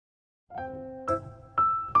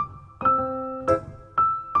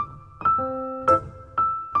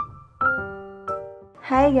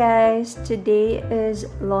Hi guys, today is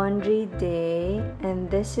laundry day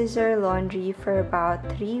and this is our laundry for about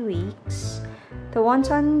 3 weeks. The ones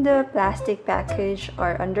on the plastic package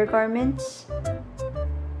are undergarments.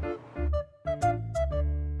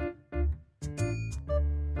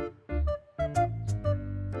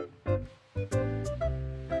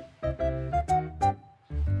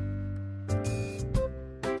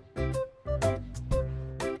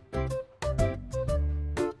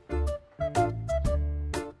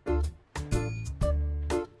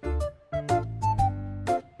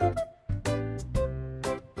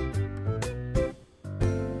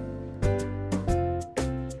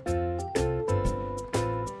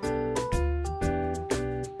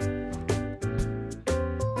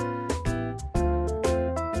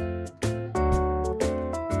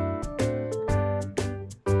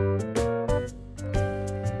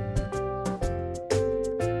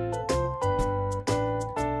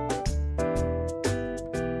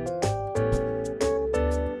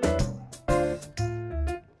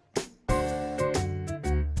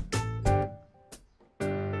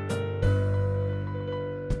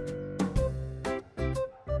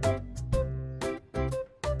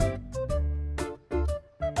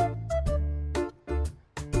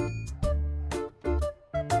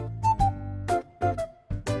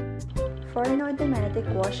 For an automatic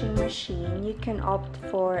washing machine, you can opt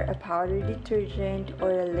for a powder detergent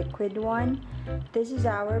or a liquid one. This is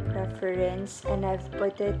our preference and I've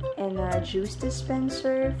put it in a juice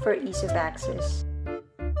dispenser for ease of access.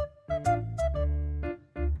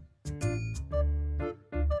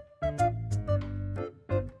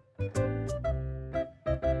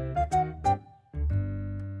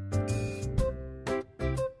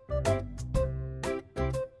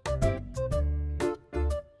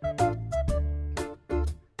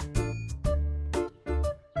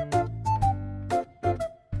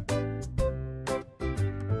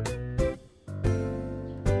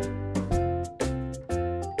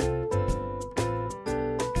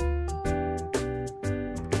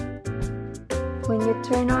 When you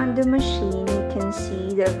turn on the machine, you can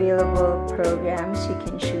see the available programs you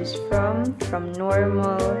can choose from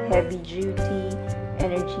normal, heavy duty,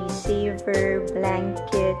 energy saver,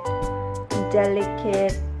 blanket,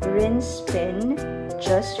 delicate, rinse spin,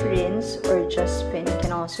 just rinse or just spin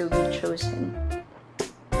can also be chosen.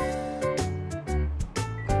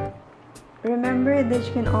 Remember that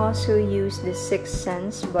you can also use the 6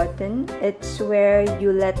 cents button. It's where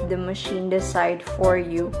you let the machine decide for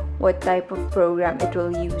you what type of program it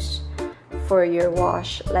will use for your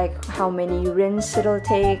wash, like how many rinse it'll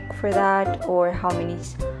take for that or how many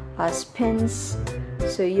spins.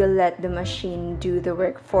 So you'll let the machine do the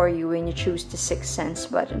work for you when you choose the 6 cents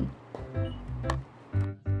button.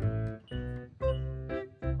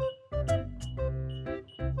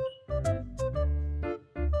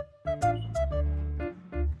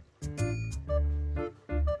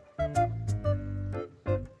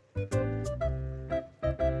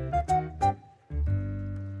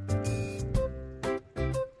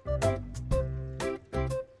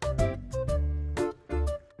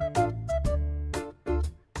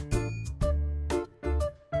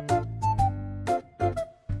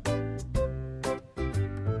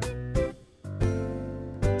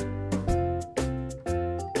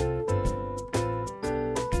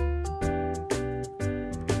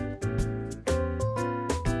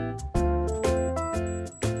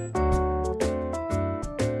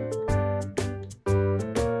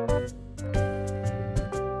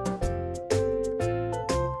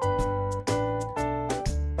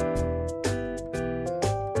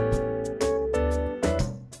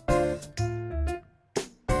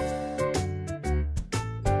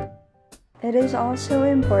 It is also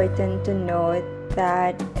important to note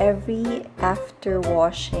that after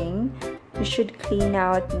washing, you should clean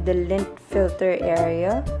out the lint filter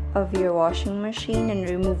area of your washing machine and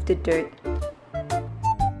remove the dirt.